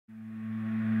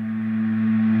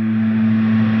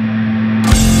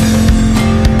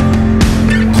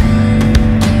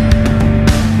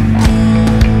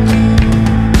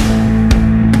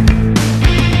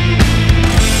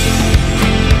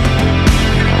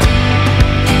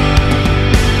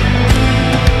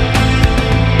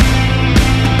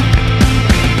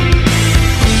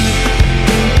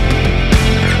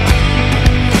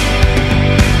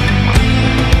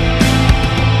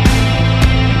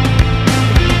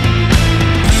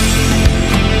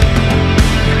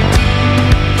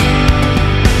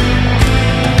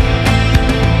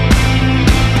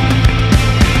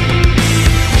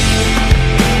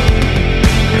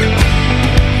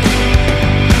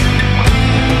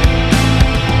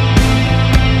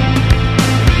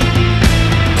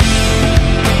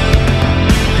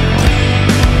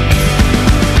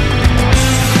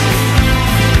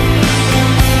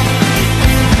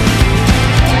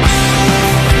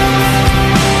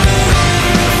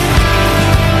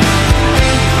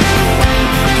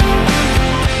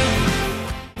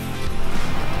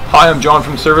Hi, I'm John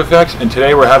from ServEffects, and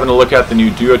today we're having a look at the new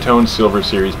Duotone Silver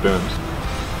Series booms.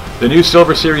 The new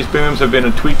Silver Series booms have been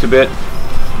tweaked a bit.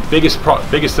 Biggest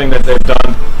thing that they've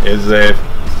done is they've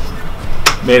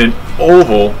made an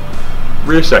oval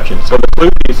rear section. So the blue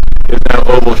piece is now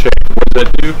oval shaped. What does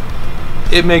that do?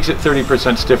 It makes it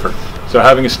 30% stiffer. So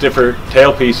having a stiffer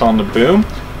tailpiece on the boom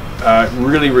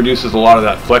really reduces a lot of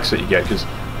that flex that you get, because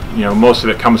most of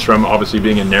it comes from obviously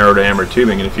being a narrow diameter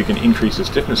tubing, and if you can increase the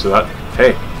stiffness of that,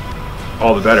 hey,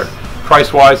 all the better.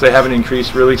 Price wise, they haven't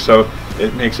increased really, so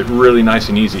it makes it really nice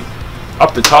and easy.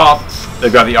 Up the top,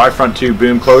 they've got the I-front tube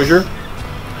boom closure,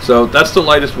 so that's the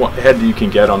lightest head that you can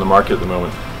get on the market at the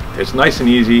moment. It's nice and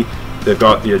easy. They've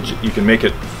got you can make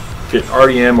it fit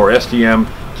RDM or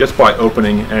SDM just by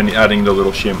opening and adding the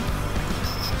little shim.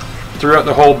 Throughout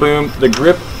the whole boom, the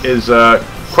grip is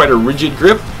quite a rigid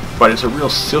grip, but it's a real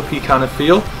silky kind of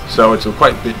feel, so it's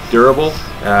quite a bit durable,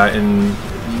 and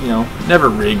never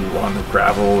rig on the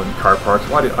gravel and car parks.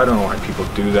 I don't know why people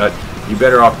do that. You're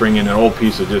better off bringing an old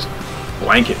piece of just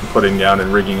blanket and putting down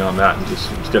and rigging on that, and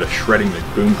just instead of shredding the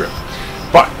boom grip.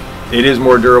 But it is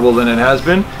more durable than it has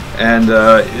been, and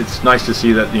it's nice to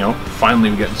see that finally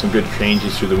we're getting some good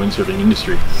changes through the windsurfing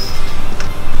industry.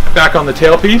 Back on the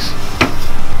tailpiece,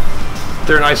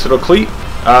 their nice little cleat.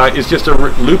 It's just a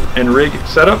loop and rig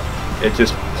setup. It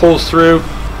just pulls through.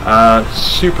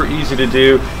 Super easy to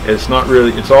do. It's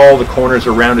all the corners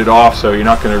are rounded off, so you're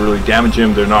not going to really damage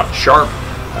them. They're not sharp,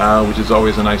 which is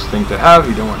always a nice thing to have.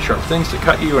 You don't want sharp things to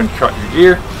cut you and cut your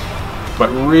gear. But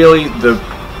really, the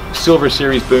Silver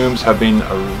Series booms have been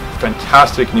a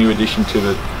fantastic new addition to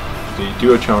the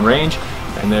Duotone range,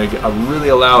 and they really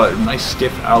allow a nice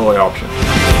stiff alloy option.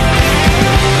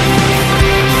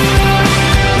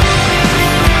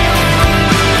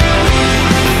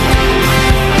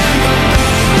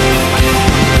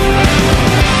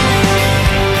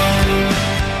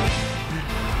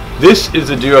 This is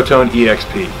the Duotone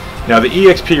EXP. Now the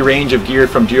EXP range of gear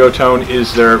from Duotone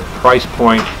is their price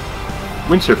point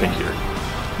windsurfing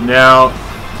gear. Now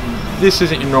this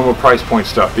isn't your normal price point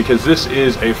stuff, because this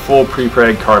is a full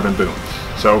prepreg carbon boom.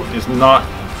 So it's not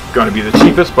going to be the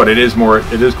cheapest, but it is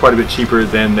quite a bit cheaper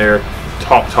than their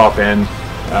top end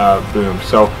boom.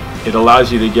 So it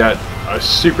allows you to get a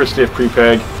super stiff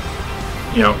prepreg.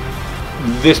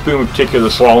 This boom in particular, the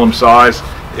slalom size,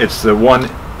 it's the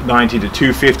 190 to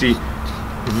 250,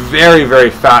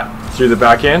 very fat through the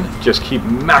back end. Just keep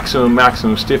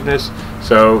maximum stiffness.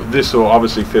 So this will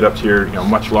obviously fit up to your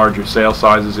much larger sail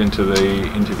sizes into the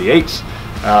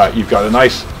 8s. You've got a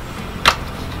nice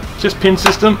just pin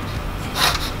system,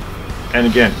 and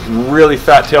again, really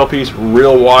fat tailpiece,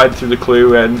 real wide through the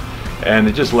clew end, and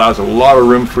it just allows a lot of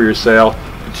room for your sail.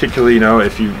 Particularly,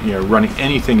 if you're running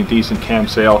anything a decent cam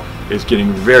sail, is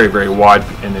getting very wide,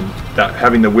 and then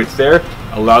having the width there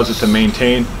allows it to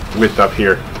maintain width up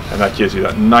here, and that gives you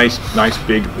that nice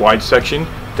big wide section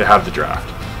to have the draft.